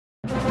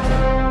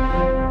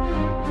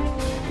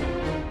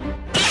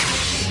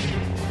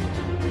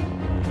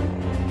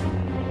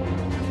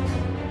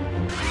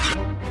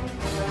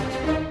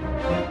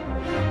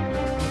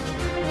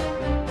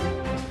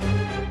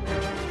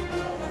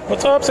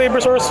up,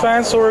 Sabersource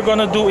fans? So we're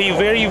gonna do a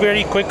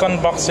very quick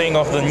unboxing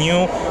of the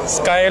new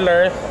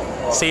Skylar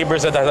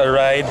sabers that has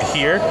arrived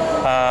here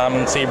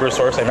in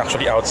Sabersource. I'm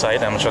actually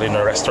outside. I'm actually in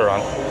a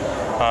restaurant.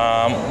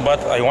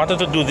 But I wanted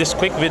to do this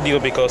quick video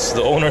because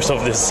the owners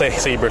of this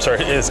sabers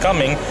is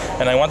coming,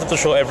 and I wanted to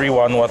show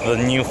everyone what the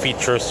new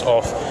features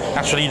of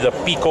actually the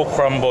Pico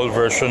Crumble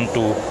version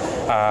 2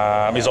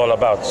 is all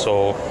about.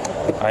 So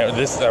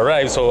this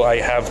arrived. So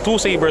I have two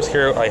sabers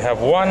here. I have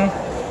one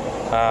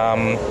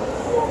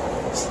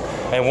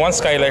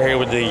Skylar here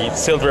with the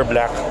silver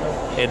black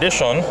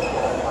edition.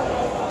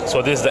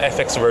 So this is the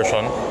FX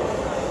version.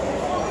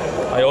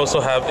 I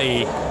also have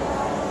a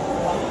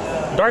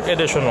dark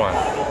edition one.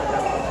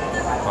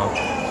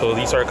 So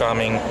these are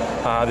coming.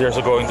 They're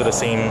also going to the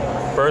same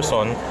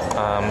person.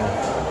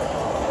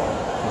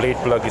 Blade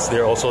plug is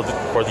there also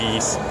for the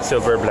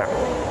silver black.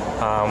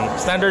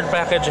 Standard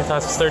package. It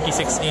has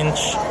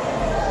 36-inch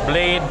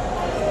blade.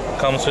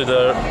 Comes with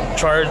a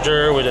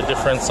charger with the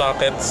different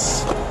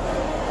sockets.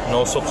 And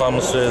also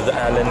comes with the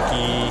Allen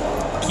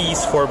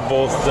keys for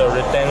both the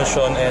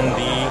retention and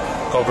the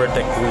cover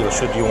tech wheel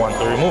should you want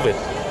to remove it.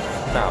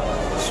 Now,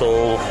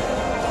 so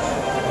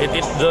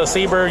the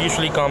saber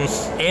usually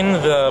comes in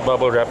the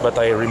bubble wrap, but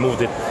I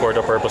removed it for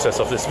the purposes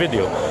of this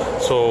video.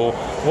 So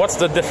what's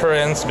the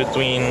difference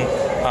between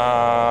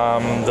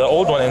the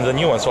old one and the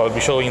new one? So I'll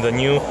be showing the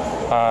new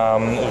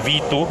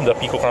V2, the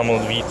Pico Crumble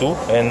V2,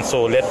 and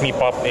so let me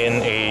pop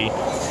in a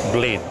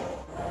blade.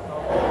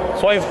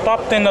 So I've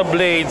popped in a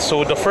blade.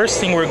 So the first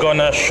thing we're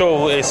gonna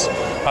show is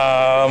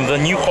the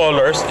new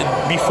colors.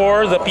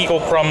 Before, the Pico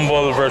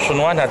Crumble version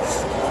 1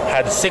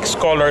 had 6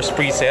 colors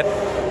preset.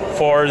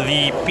 For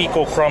the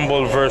Pico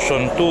Crumble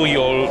version 2,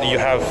 you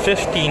have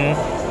 15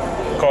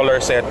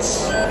 color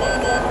sets.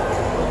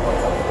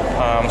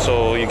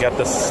 So you get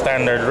the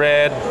standard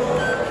red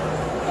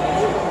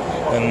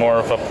and more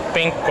of a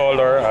pink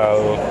color.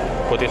 I'll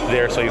put it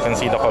there so you can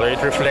see the color.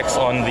 It reflects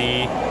on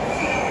the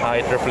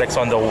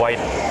white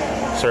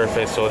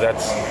surface, so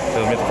that's a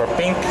little bit for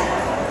pink.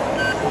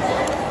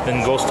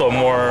 Then goes to a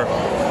more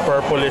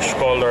purplish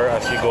color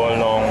as you go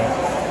along.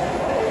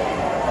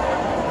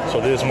 So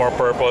this is more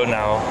purple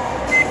now.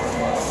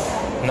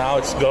 Now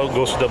it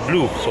goes to the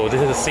blue. So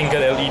this is a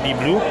single LED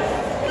blue.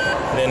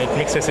 Then it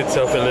mixes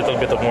itself with a little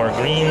bit of more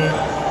green.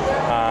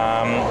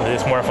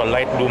 This is more of a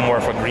light blue, more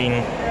of a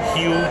green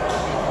hue.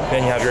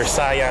 Then you have your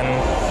cyan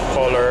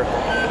color.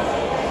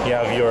 You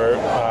have your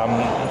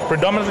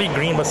predominantly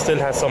green, but still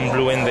has some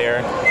blue in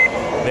there.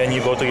 Then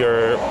you go to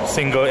your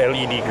single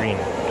LED green.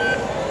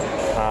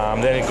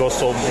 Then it goes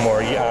to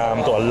more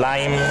to a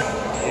lime,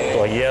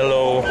 to a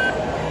yellow,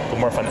 to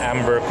more of an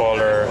amber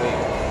color.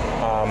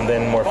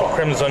 Then more of a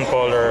crimson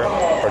color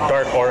or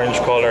dark orange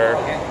color.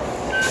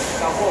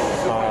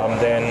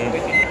 Then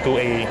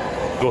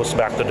goes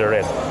back to the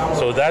red.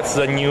 So that's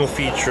the new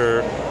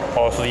feature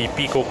of the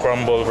Pico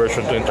Crumble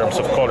version 2 in terms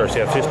of colors.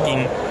 You have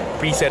 15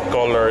 preset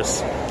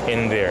colors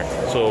in there.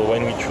 So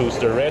when we choose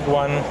the red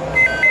one,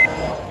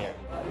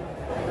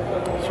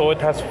 so it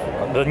has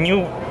the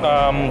new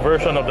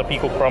version of the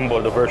Pico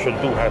Crumble, the version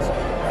 2 has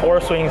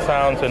 4 swing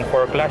sounds and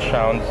 4 clash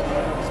sounds.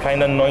 It's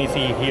kind of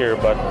noisy here,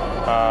 but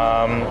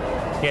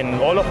again,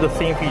 all of the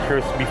same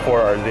features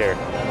before are there,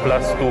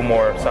 plus 2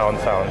 more sound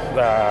sets.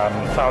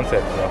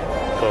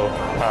 So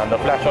the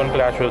flash on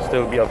clash will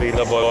still be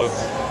available.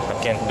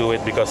 I can't do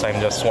it because I'm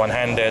just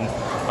one-handed.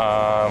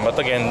 But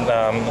again,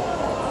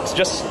 it's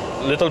just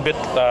a little bit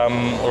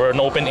or an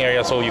open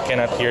area, so you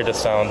cannot hear the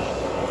sound.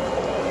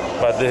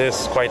 But this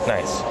is quite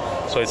nice.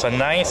 So it's a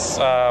nice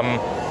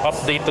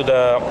update to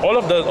all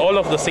of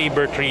the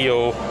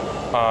Sabertrio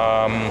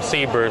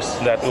sabers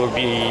that will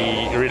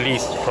be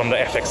released from the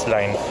FX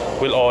line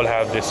will all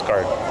have this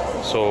card.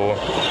 So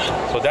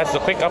that's the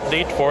quick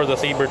update for the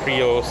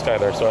Sabertrio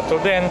Skylar. So until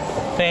then,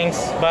 thanks,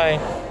 bye.